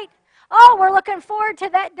 right? Oh, we're looking forward to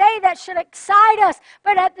that day. That should excite us.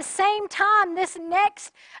 But at the same time, this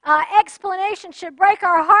next explanation should break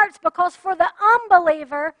our hearts, because for the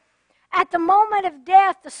unbeliever, at the moment of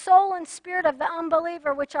death, the soul and spirit of the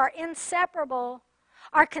unbeliever, which are inseparable,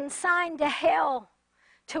 are consigned to hell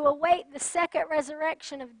to await the second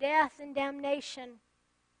resurrection of death and damnation,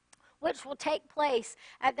 which will take place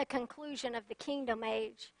at the conclusion of the kingdom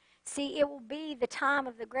age. See, it will be the time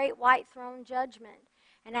of the great white throne judgment.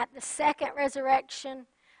 And at the second resurrection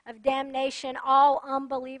of damnation, all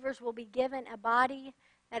unbelievers will be given a body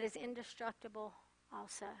that is indestructible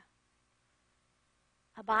also.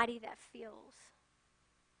 A body that feels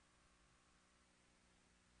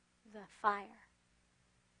the fire,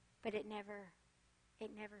 but it never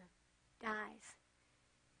dies.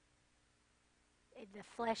 The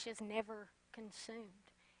flesh is never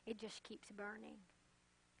consumed. It just keeps burning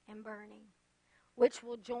and burning, which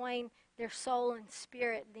will join their soul and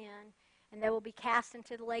spirit then, and they will be cast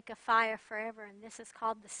into the lake of fire forever. And this is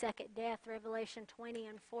called the second death, Revelation 20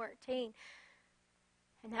 and 14.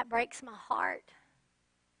 And that breaks my heart,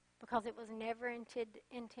 because it was never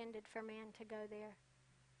intended for man to go there.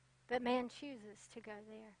 But man chooses to go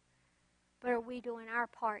there. But are we doing our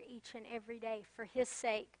part each and every day for his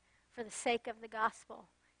sake, for the sake of the gospel?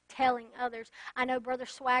 Telling others. I know Brother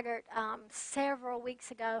Swaggart, several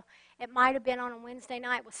weeks ago, it might have been on a Wednesday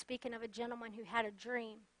night, was speaking of a gentleman who had a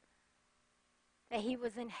dream that he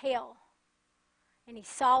was in hell. And he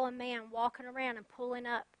saw a man walking around and pulling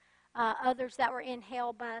up others that were in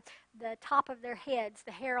hell by the top of their heads,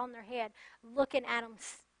 the hair on their head, looking at them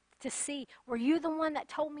to see, were you the one that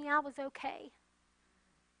told me I was okay?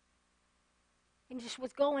 And just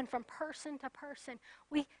was going from person to person.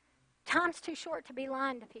 Time's too short to be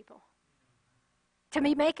lying to people, to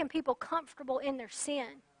be making people comfortable in their sin.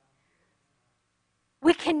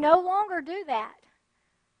 We can no longer do that.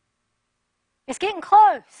 It's getting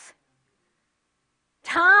close.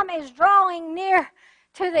 Time is drawing near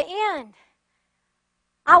to the end.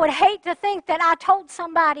 I would hate to think that I told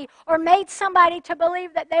somebody or made somebody to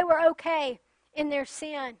believe that they were okay in their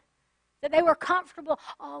sin, that they were comfortable.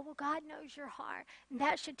 Oh, well, God knows your heart. And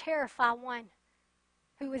that should terrify one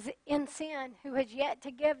who is in sin, who has yet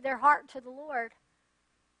to give their heart to the Lord.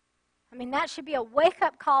 I mean, that should be a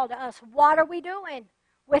wake-up call to us. What are we doing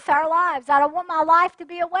with our lives? I don't want my life to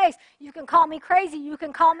be a waste. You can call me crazy. You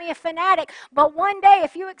can call me a fanatic. But one day,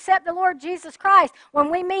 if you accept the Lord Jesus Christ,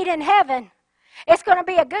 when we meet in heaven, it's going to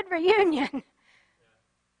be a good reunion.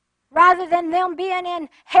 Rather than them being in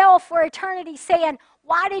hell for eternity saying,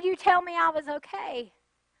 why did you tell me I was okay?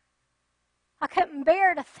 I couldn't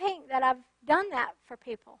bear to think that I've done that for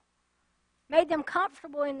people. Made them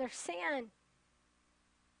comfortable in their sin.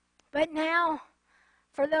 But now,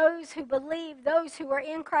 for those who believe, those who are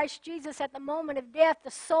in Christ Jesus at the moment of death,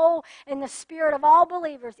 the soul and the spirit of all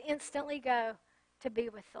believers instantly go to be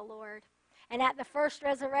with the Lord. And at the first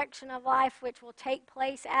resurrection of life, which will take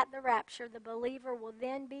place at the rapture, the believer will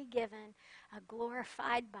then be given a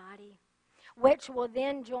glorified body, which will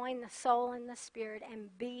then join the soul and the spirit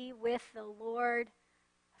and be with the Lord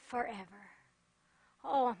forever.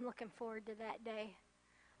 Oh, I'm looking forward to that day.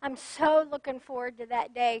 I'm so looking forward to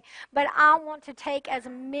that day. But I want to take as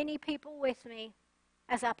many people with me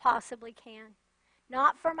as I possibly can.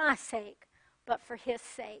 Not for my sake, but for his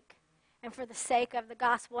sake and for the sake of the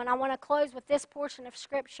gospel. And I want to close with this portion of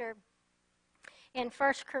Scripture in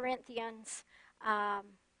 1 Corinthians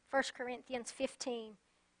 15,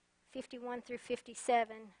 51 through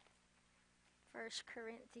 57. 1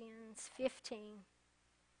 Corinthians 15,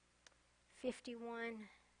 51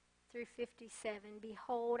 through 57.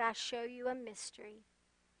 Behold, I show you a mystery.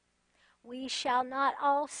 We shall not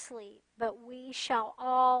all sleep, but we shall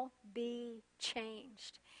all be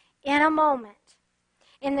changed. In a moment,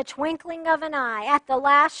 in the twinkling of an eye, at the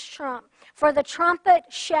last trump. For the trumpet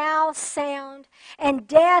shall sound, and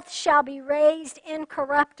death shall be raised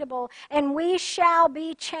incorruptible, and we shall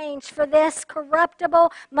be changed. For this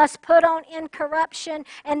corruptible must put on incorruption,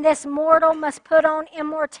 and this mortal must put on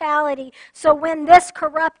immortality. So when this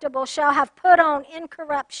corruptible shall have put on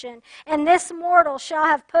incorruption, and this mortal shall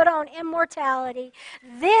have put on immortality,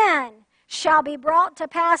 then shall be brought to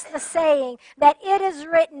pass the saying that it is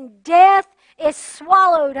written, death is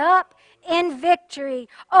swallowed up in victory.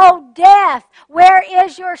 O death, where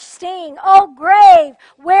is your sting? O grave,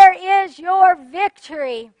 where is your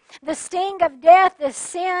victory? The sting of death is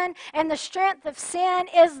sin, and the strength of sin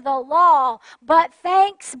is the law. But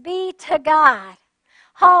thanks be to God.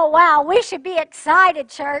 Oh, wow, we should be excited,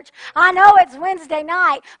 church. I know it's Wednesday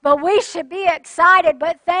night, but we should be excited.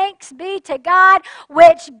 But thanks be to God,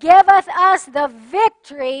 which giveth us the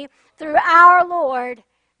victory through our Lord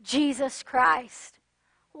Jesus Christ.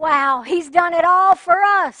 Wow, He's done it all for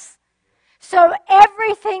us. So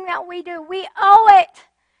everything that we do, we owe it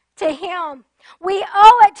to Him. We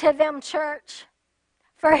owe it to them, church,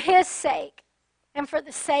 for His sake and for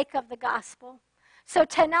the sake of the gospel. So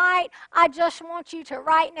tonight, I just want you to,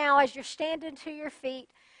 right now, as you're standing to your feet,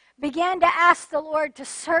 begin to ask the Lord to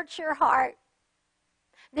search your heart.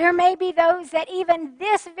 There may be those that even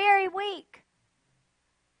this very week,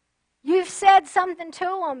 you've said something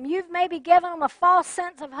to them. You've maybe given them a false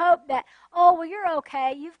sense of hope that, oh, well, you're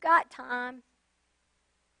okay. You've got time.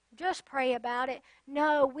 Just pray about it.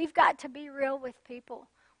 No, we've got to be real with people.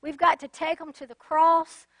 We've got to take them to the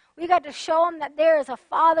cross. We've got to show them that there is a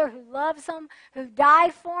Father who loves them, who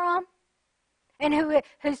died for them, and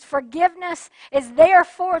whose forgiveness is there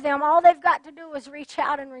for them. All they've got to do is reach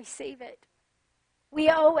out and receive it. We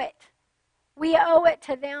owe it. We owe it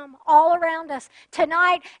to them all around us.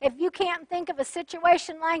 Tonight, if you can't think of a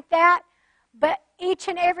situation like that, but each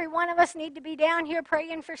and every one of us need to be down here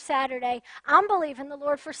praying for Saturday. I'm believing the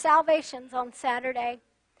Lord for salvations on Saturday.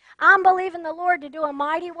 I'm believing the Lord to do a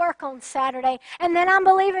mighty work on Saturday. And then I'm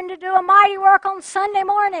believing to do a mighty work on Sunday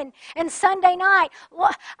morning and Sunday night.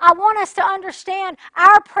 I want us to understand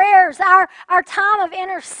our prayers, our time of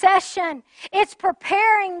intercession. It's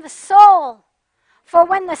preparing the soul for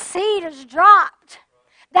when the seed is dropped.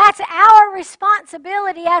 That's our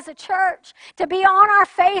responsibility as a church, to be on our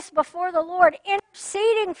face before the Lord,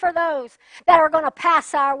 interceding for those that are going to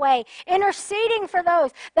pass our way, interceding for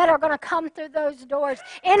those that are going to come through those doors,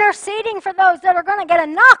 interceding for those that are going to get a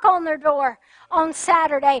knock on their door on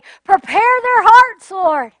Saturday. Prepare their hearts,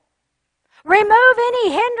 Lord. Remove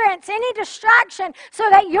any hindrance, any distraction, so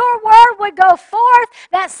that your word would go forth,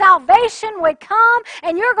 that salvation would come,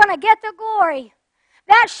 and you're going to get the glory.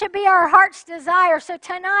 That should be our heart's desire. So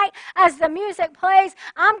tonight, as the music plays,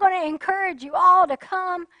 I'm going to encourage you all to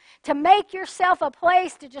come, to make yourself a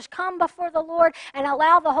place to just come before the Lord and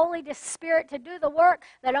allow the Holy Spirit to do the work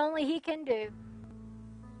that only He can do.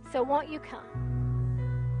 So won't you come?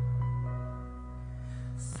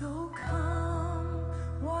 So come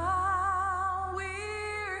while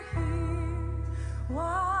we're here,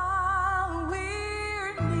 while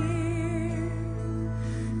we're near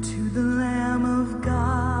to the Lamb of God.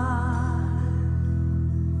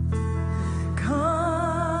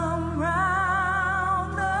 Come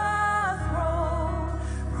round the throne,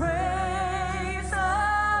 praise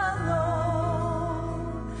the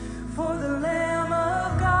Lord, for the Lamb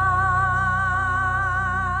of God.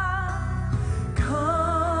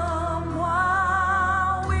 Come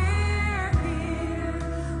while we're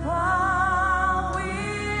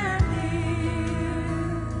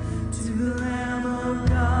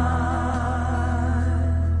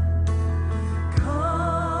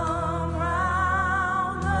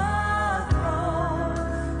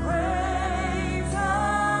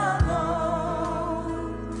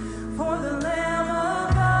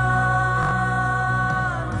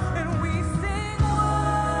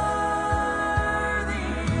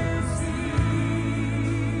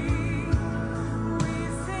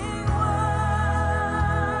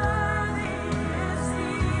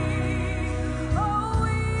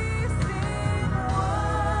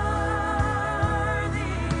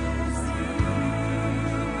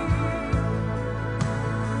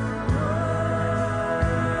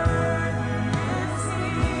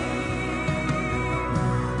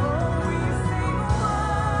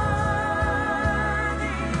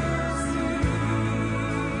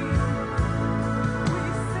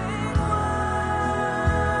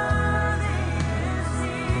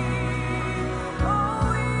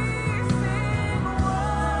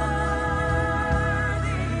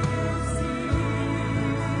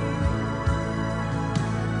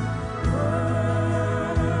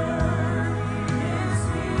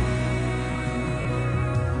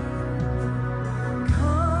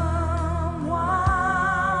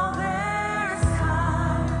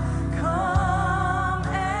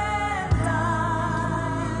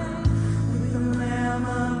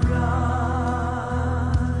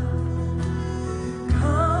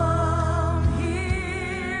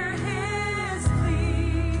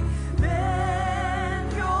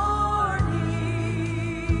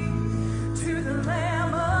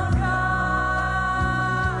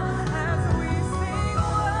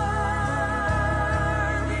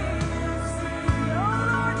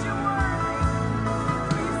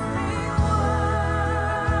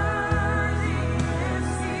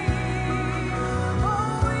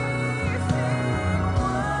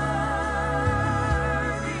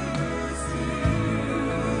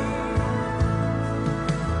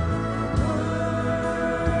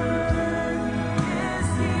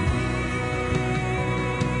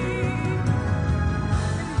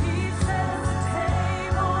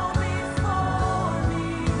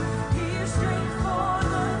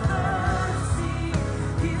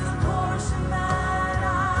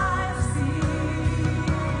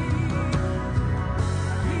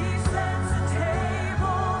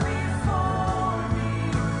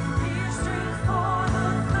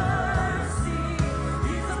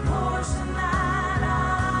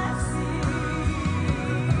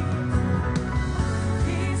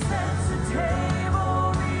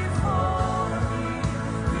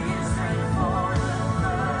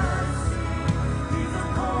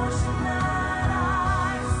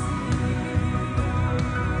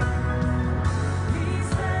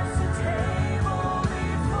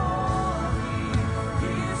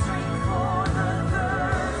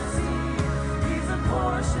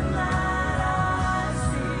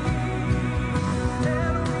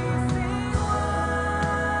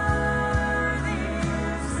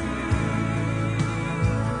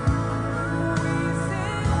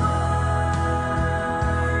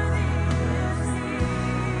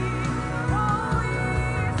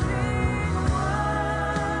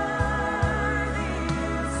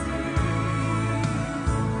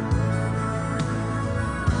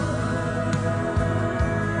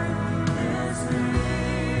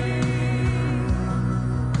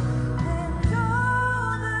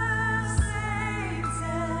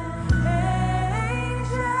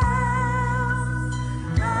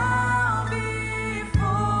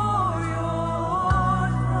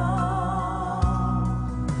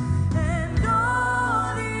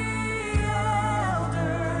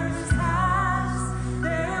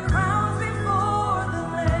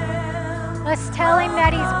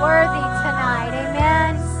that He's worthy tonight.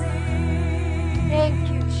 Amen. Thank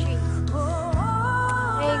you, Jesus.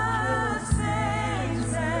 Thank you, Lord.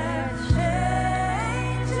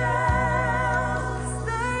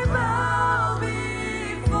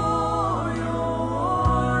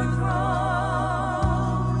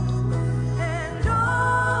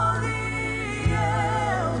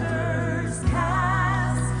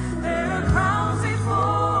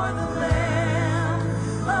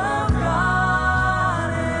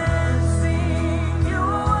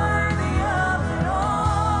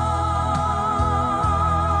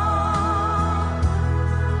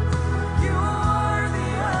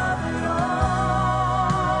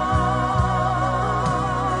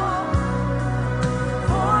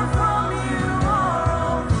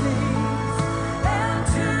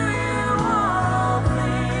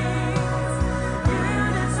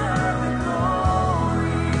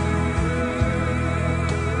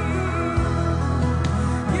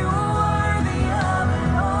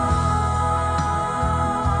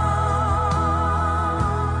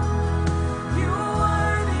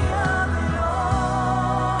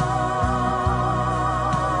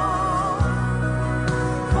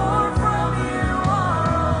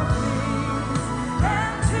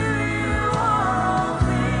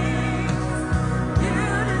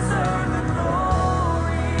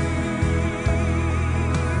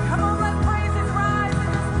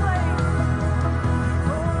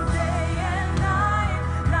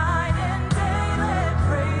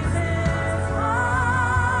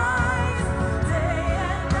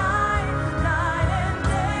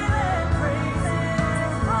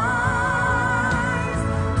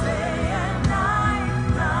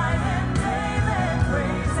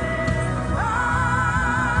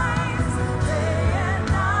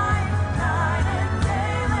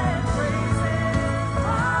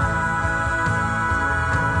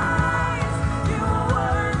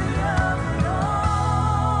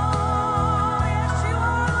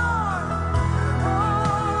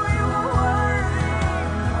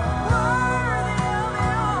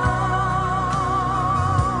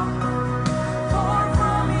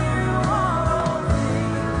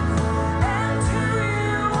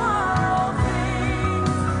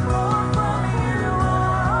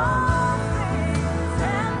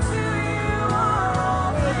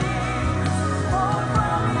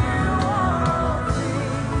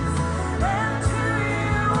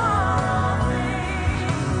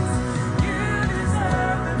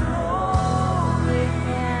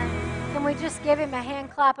 Give Him a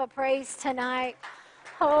hand clap of praise tonight.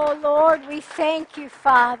 Oh, Lord, we thank you,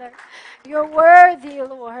 Father. You're worthy,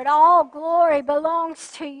 Lord. All glory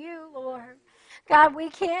belongs to you, Lord. God, we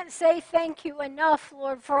can't say thank you enough,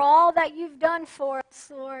 Lord, for all that you've done for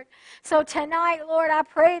us, Lord. So tonight, Lord, I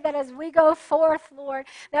pray that as we go forth, Lord,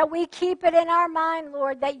 that we keep it in our mind,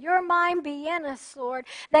 Lord, that your mind be in us, Lord,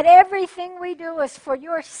 that everything we do is for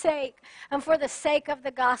your sake and for the sake of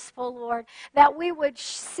the gospel, Lord, that we would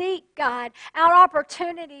seek, God, our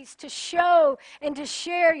opportunities to show and to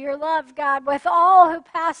share your love, God, with all who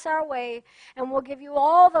pass our way, and we'll give you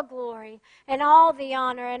all the glory and all the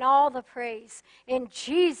honor and all the praise. In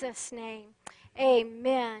Jesus' name,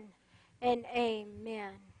 amen and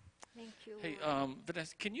amen. Thank you, Lord. Hey,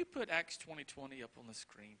 Vanessa, can you put Acts 20:20 up on the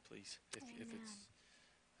screen, please? If it's,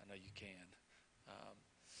 I know you can.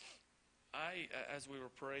 As we were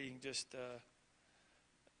praying, just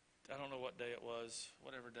I don't know what day it was,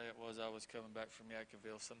 whatever day it was. I was coming back from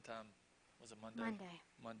Yadkinville sometime. Was it Monday?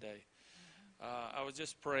 Monday. I was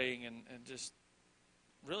just praying and just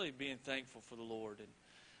really being thankful for the Lord,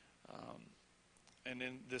 and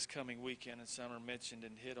then this coming weekend, and Summer mentioned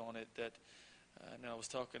and hit on it that. And I was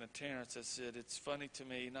talking to Terrence. I said, it's funny to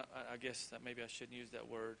me, I guess that maybe I shouldn't use that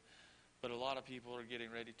word, but a lot of people are getting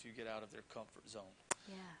ready to get out of their comfort zone.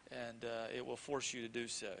 Yeah. And it will force you to do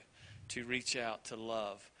so, to reach out, to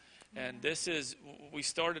love. Yeah. And this is, we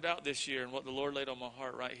started out this year, and what the Lord laid on my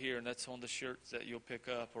heart right here, and that's on the shirts that you'll pick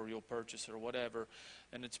up or you'll purchase or whatever.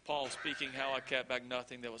 And it's Paul speaking, how I kept back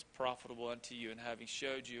nothing that was profitable unto you, and having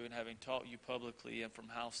showed you and having taught you publicly and from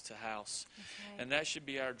house to house. Right. And that should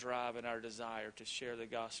be our drive and our desire, to share the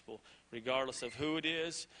gospel, regardless of who it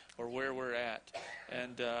is or where we're at.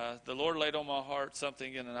 And the Lord laid on my heart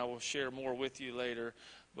something, and I will share more with you later,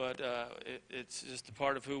 but it's just a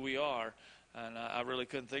part of who we are. And I really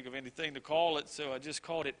couldn't think of anything to call it, so I just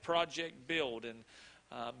called it Project Build. And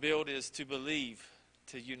build is to believe,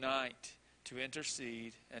 to unite, to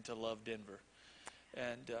intercede, and to love Denver.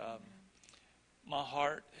 And my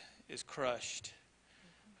heart is crushed.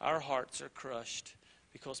 Our hearts are crushed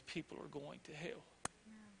because people are going to hell.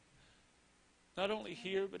 Not only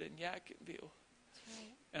here, but in Yadkinville.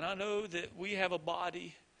 And I know that we have a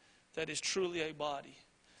body that is truly a body,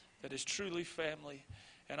 that is truly family.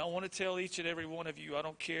 And I want to tell each and every one of you, I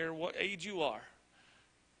don't care what age you are,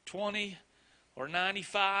 20 or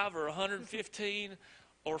 95 or 115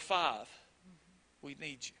 or 5, we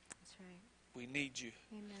need you. That's right. We need you.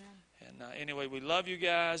 Amen. And anyway, we love you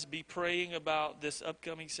guys. Be praying about this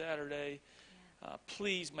upcoming Saturday.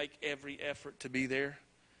 Please make every effort to be there.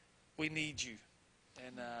 We need you.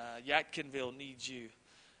 And Yadkinville needs you.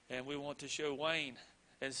 And we want to show Wayne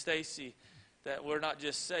and Stacy that we're not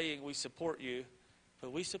just saying we support you,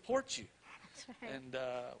 but we support you. That's right. And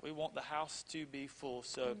we want the house to be full.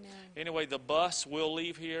 So Amen. anyway, the bus will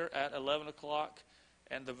leave here at 11 o'clock,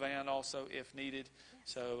 and the van also if needed.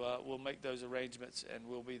 So we'll make those arrangements, and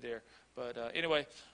we'll be there. But anyway,